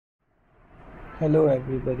Hello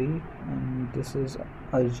everybody, this is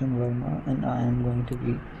Arjun Verma and I am going to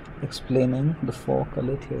be explaining the four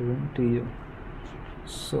color theorem to you.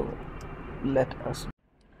 So let us.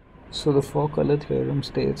 So the four color theorem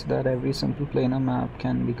states that every simple planar map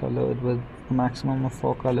can be colored with a maximum of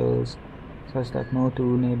four colors such that no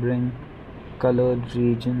two neighboring colored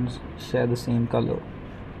regions share the same color.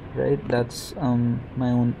 Right, that's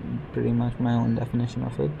pretty much my own definition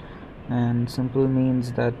of it. And simple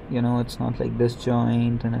means that it's not like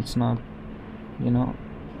disjoint, and it's not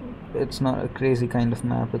it's not a crazy kind of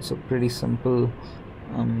map. It's a pretty simple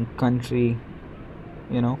country,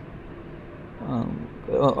 you know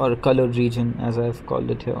or colored region, as I've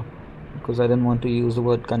called it here, because I didn't want to use the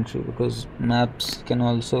word country, because maps can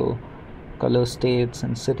also color states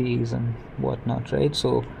and cities and whatnot, right?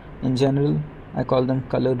 So in general I call them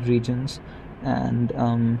colored regions.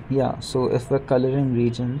 And yeah, so if we're coloring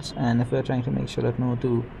regions and if we're trying to make sure that no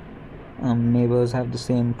two neighbors have the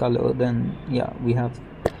same color, then yeah,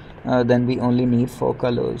 then we only need four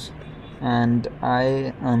colors. And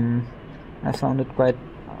I found it quite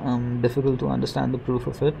difficult to understand the proof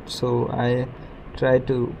of it, so I tried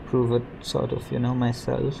to prove it sort of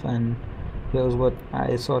myself. And here's what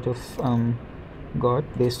I sort of got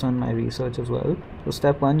based on my research as well. So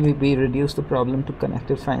step one, we reduce the problem to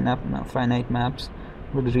connected finite maps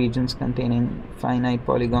with regions containing finite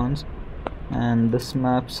polygons, and this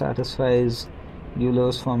map satisfies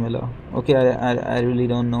Euler's formula. Okay, I really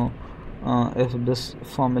don't know if this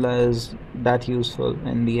formula is that useful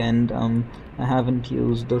in the end. I haven't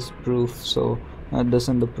used this proof, so this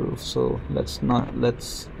in the proof, so let's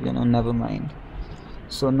never mind.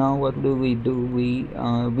 So now what do? We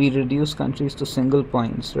reduce countries to single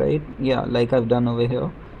points, right? Yeah, like I've done over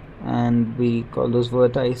here, and we call those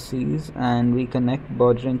vertices, and we connect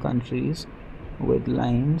bordering countries with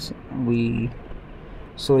lines.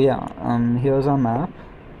 So yeah, here's our map,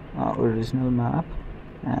 our original map,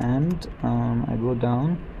 and I go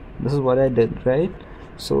down. This is what I did, right?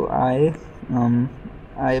 So I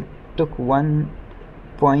took one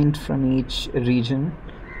point from each region,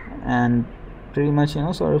 and pretty much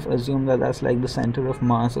sort of assume that that's like the center of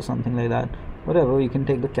Mars or something like that. Whatever, you can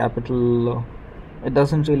take the capital, it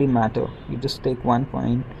doesn't really matter. You just take one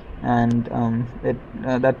point, and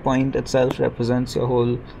that point itself represents your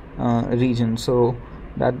whole region. So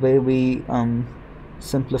that way we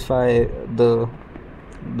simplify the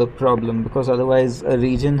problem, because otherwise a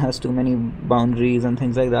region has too many boundaries and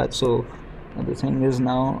things like that. So the thing is,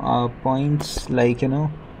 now our points, like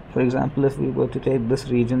for example, if we were to take this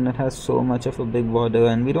region that has so much of a big border,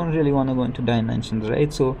 and we don't really want to go into dimensions,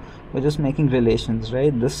 right? So we're just making relations,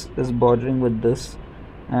 right? This is bordering with this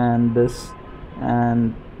and this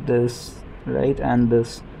and this, right? And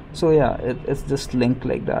this. So yeah, it's just linked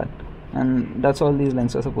like that, and that's all these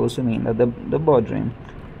links are supposed to mean, that the bordering.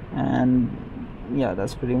 And yeah,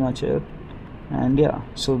 that's pretty much it. And yeah,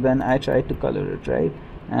 so then I tried to color it, right?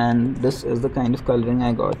 And this is the kind of coloring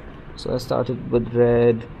I got. So I started with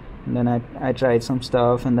red, and then I tried some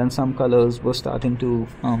stuff, and then some colors were starting to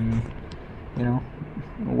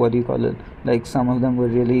what do you call it, like some of them were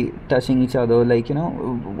really touching each other, like the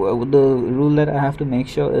rule that I have to make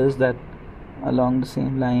sure is that along the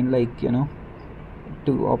same line, like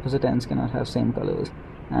two opposite ends cannot have same colors,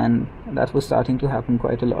 and that was starting to happen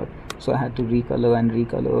quite a lot. So I had to recolor,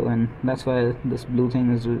 and that's why this blue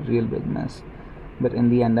thing is a real big mess. But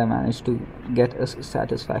in the end I managed to get a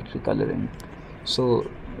satisfactory coloring. So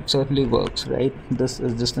it certainly works, right? This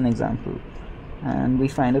is just an example, and we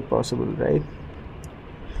find it possible, right?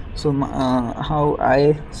 So how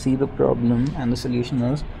I see the problem and the solution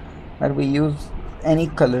is that we use any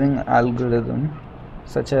coloring algorithm,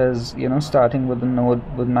 such as starting with a node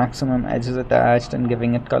with maximum edges attached and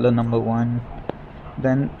giving it color number 1,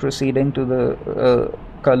 then proceeding to the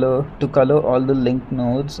color all the linked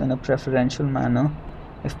nodes in a preferential manner.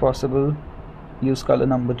 If possible, use color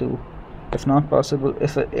number 2. If not possible,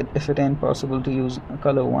 if it ain't possible to use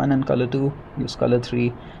color 1 and color 2, use color 3.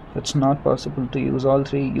 If it's not possible to use all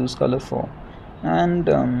 3, use color 4. And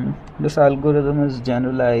this algorithm is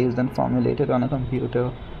generalized and formulated on a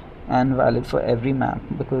computer and valid for every map,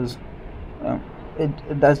 because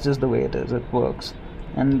that's just the way it is. It works.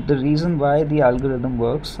 And the reason why the algorithm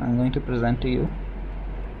works, I'm going to present to you.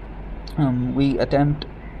 We attempt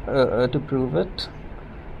to prove it.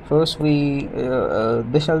 First,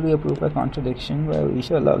 this shall be a proof by contradiction, where we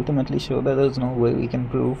shall ultimately show that there is no way we can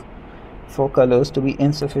prove 4 colors to be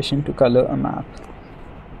insufficient to color a map,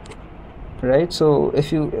 right? So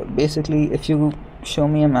if you show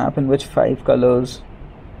me a map in which 5 colors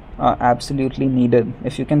are absolutely needed,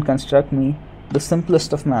 if you can construct me the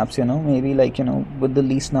simplest of maps, maybe like, with the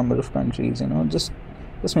least number of countries, just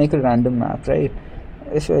make a random map, right?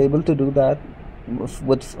 If you're able to do that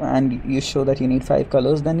with and you show that you need 5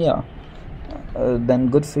 colors, then yeah, then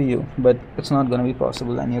good for you, but it's not going to be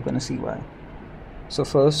possible, and you're going to see why. So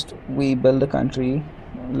first we build a country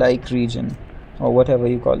like region, or whatever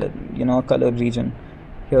you call it, a colored region.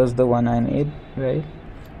 Here's the one I made, right?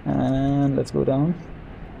 And let's go down.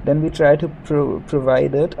 Then we try to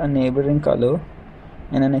provide it a neighboring color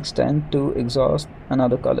and an extent to exhaust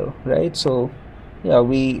another color, right? So yeah,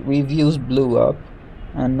 we've used blue up,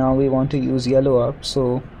 and now we want to use yellow up.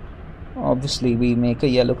 So obviously we make a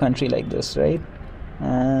yellow country like this, right?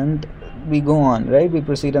 And we go on, right? We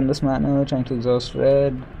proceed in this manner, trying to exhaust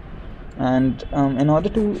red. And in order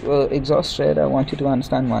to exhaust red, I want you to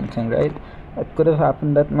understand one thing, right? It could have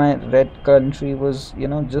happened that my red country was,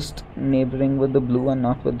 just neighboring with the blue and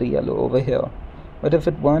not with the yellow over here. But if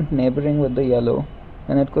it weren't neighboring with the yellow,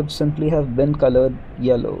 then it could simply have been colored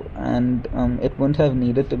yellow, and it wouldn't have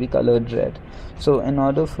needed to be colored red. So in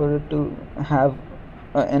order for it to have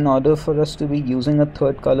in order for us to be using a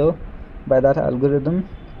third color by that algorithm,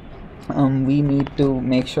 we need to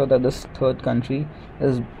make sure that this third country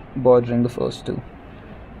is bordering the first two.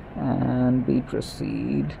 And we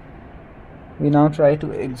proceed. We now try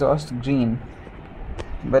to exhaust green,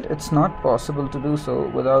 but it's not possible to do so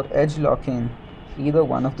without edge locking either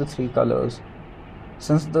one of the three colors.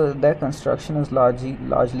 Since their construction is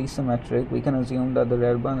largely symmetric, we can assume that the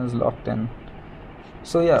red one is locked in.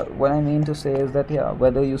 So yeah, what I mean to say is that, yeah,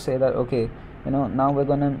 whether you say that, okay, now we're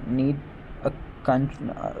gonna need a country,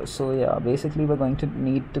 so yeah, basically we're going to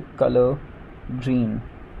need to color green,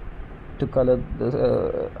 to color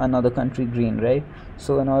another country green, right?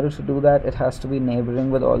 So in order to do that, it has to be neighboring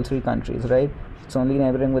with all three countries, right? It's only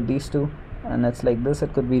neighboring with these two, and it's like this,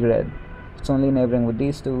 it could be red. It's only neighboring with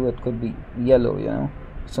these two, it could be yellow.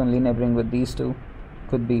 It's only neighboring with these two,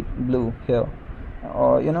 could be blue here.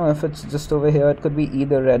 Or if it's just over here, it could be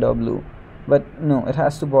either red or blue. But no, it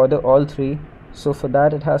has to border all three. So for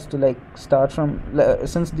that, it has to like start from,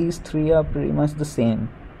 since these three are pretty much the same,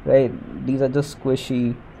 right? These are just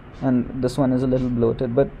squishy, and this one is a little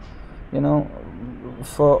bloated, but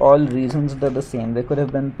for all reasons they're the same. They could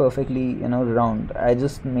have been perfectly round. I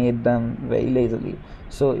just made them very lazily.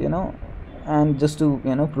 So and just to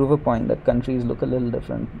prove a point that countries look a little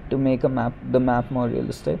different, to make the map more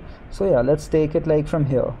realistic. So yeah, let's take it like from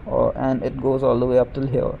here, and it goes all the way up till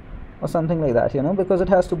here, or something like that, because it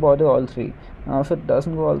has to border all three. Now if it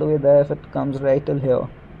doesn't go all the way there, if it comes right till here,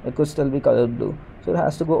 it could still be colored blue. So it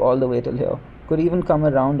has to go all the way till here. Could even come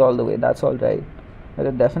around all the way, that's all right, but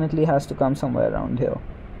it definitely has to come somewhere around here,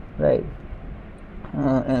 right?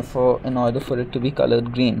 In order for it to be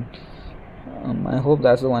colored green. I hope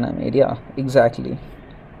that's the one I made. Yeah, exactly,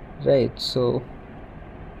 right. So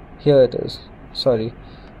here it is, sorry.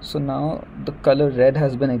 So now the color red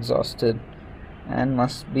has been exhausted and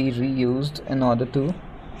must be reused in order to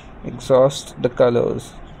exhaust the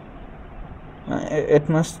colors. It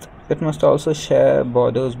must also share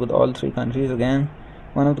borders with all three countries. Again,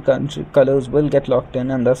 one of the country colors will get locked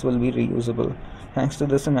in and thus will be reusable. Thanks to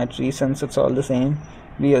the symmetry, since it's all the same,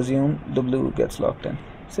 we assume the blue gets locked in.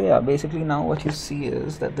 So yeah, basically now what you see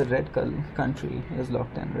is that the red country is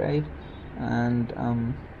locked in, right? And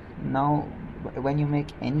now when you make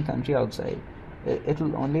any country outside,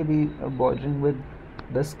 it'll only be bordering with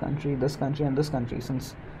this country, and this country,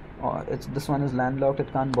 since this one is landlocked.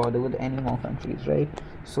 It can't border with any more countries, right?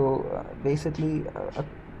 So basically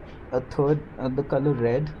a third, the color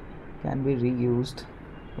red, can be reused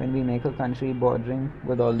when we make a country bordering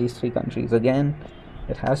with all these three countries. Again,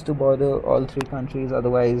 it has to border all three countries,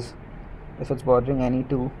 otherwise if it's bordering any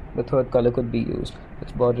two, the third color could be used.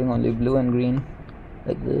 It's bordering only blue and green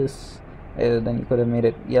like this, then you could have made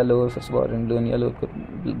it yellow. If it's bordering blue and yellow, it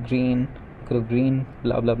could be green,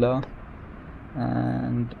 blah blah blah,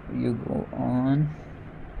 and you go on.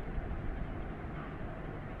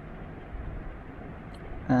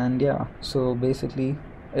 And yeah, so basically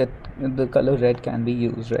the color red can be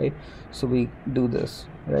used, right? So we do this,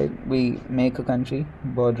 right? We make a country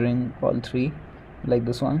bordering all three like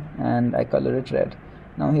this one, and I color it red.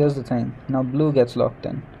 Now here's the thing, now blue gets locked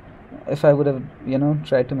in. If I would have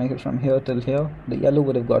tried to make it from here till here, the yellow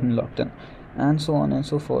would have gotten locked in, and so on and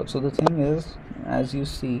so forth. So the thing is, as you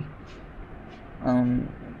see,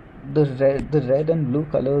 the red and blue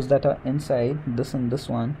colors that are inside this and this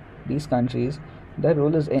one, these countries, Their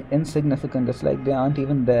role is insignificant. It's like they aren't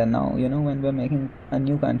even there now. When we're making a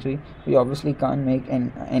new country, we obviously can't make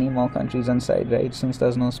any more countries inside, right? Since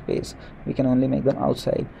there's no space, we can only make them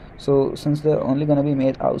outside. So since they're only going to be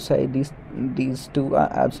made outside, these two are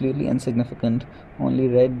absolutely insignificant. Only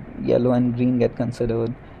red, yellow, and green get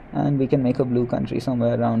considered, and we can make a blue country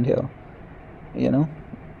somewhere around here. you know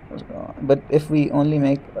but if we only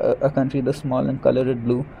make a country this small and color it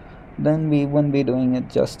blue, then we wouldn't be doing it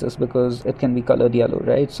justice, because it can be colored yellow,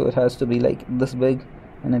 right? So it has to be like this big,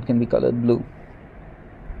 and it can be colored blue.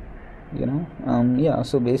 Yeah,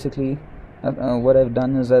 so basically what I've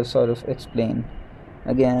done is I've sort of explained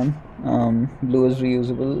again. Blue is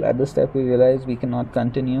reusable. At this step we realize we cannot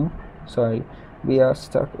continue. Sorry, we are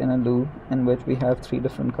stuck in a loop in which we have three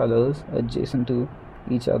different colors adjacent to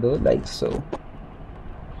each other, like so.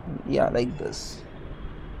 Yeah, like this.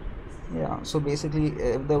 Yeah, so basically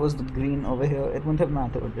if there was the green over here, it wouldn't have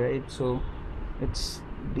mattered, right? So it's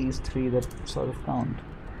these three that sort of count.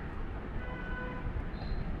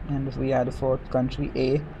 And if we add a fourth country,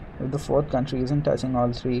 A, if the fourth country isn't touching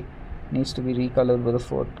all three, needs to be recolored with a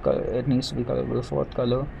fourth color. It needs to be colored with a fourth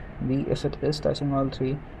color. B, if it is touching all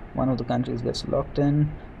three, one of the countries gets locked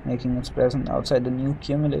in, making its presence outside the new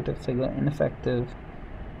cumulative figure ineffective.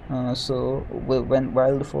 So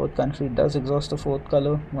while the fourth country does exhaust the fourth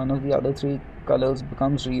color, one of the other three colors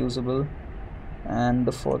becomes reusable, and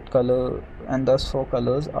the fourth color, and thus four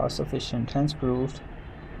colors are sufficient. Hence proved,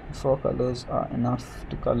 four colors are enough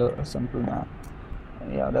to color a simple map.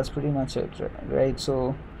 Yeah, that's pretty much it, right?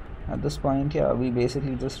 So at this point, yeah, we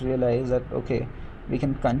basically just realize that okay, we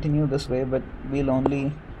can continue this way, but we're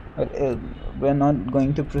not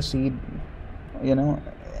going to proceed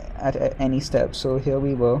at any step. So here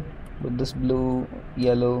we were with this blue,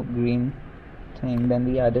 yellow, green thing, then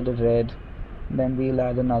we added a red, then we'll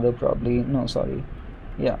add another, probably, no, sorry,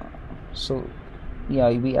 yeah, so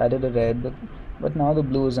yeah, we added a red, but now the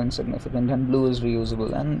blue is insignificant and blue is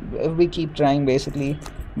reusable. And if we keep trying, basically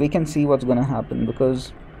we can see what's going to happen,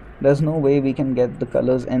 because there's no way we can get the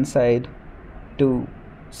colors inside to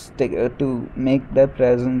stick to make their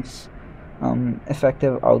presence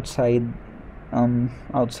effective outside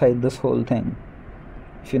this whole thing,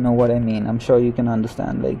 if you know what I mean. I'm sure you can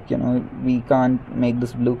understand. Like, we can't make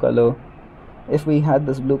this blue color. If we had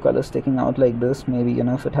this blue color sticking out like this, maybe,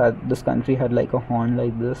 if this country had like a horn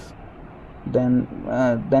like this, then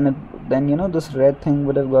this red thing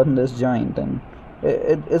would have gotten this joint, and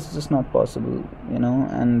it's just not possible.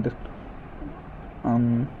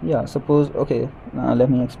 And yeah, suppose, okay, now let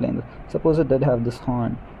me explain this. Suppose it did have this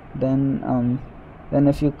horn, then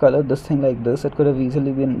if you colored this thing like this, it could have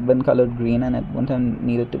easily been colored green, and it wouldn't have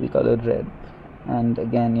needed to be colored red. And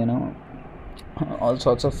again, all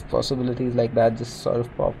sorts of possibilities like that just sort of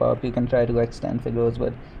pop up. You can try to extend figures,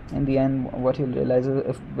 but in the end, what you'll realize is,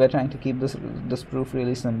 if we're trying to keep this proof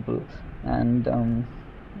really simple, and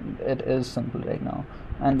it is simple right now.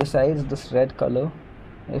 And besides this red color,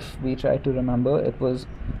 if we try to remember, it was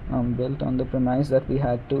built on the premise that we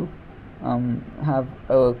had to have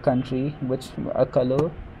a country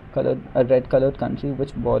a red colored country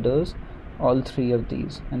which borders all three of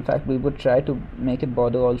these. In fact, we would try to make it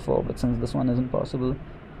border all four, but since this one isn't possible,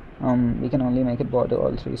 we can only make it border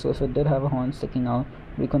all three. So if it did have a horn sticking out,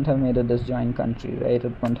 we couldn't have made a disjoint country, right?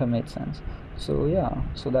 It wouldn't have made sense. So yeah,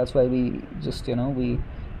 so that's why we just we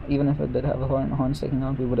even if it did have a horn sticking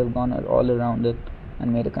out, we would have gone all around it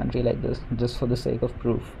and made a country like this, just for the sake of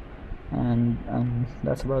proof. And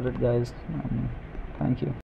that's about it, guys. Thank you.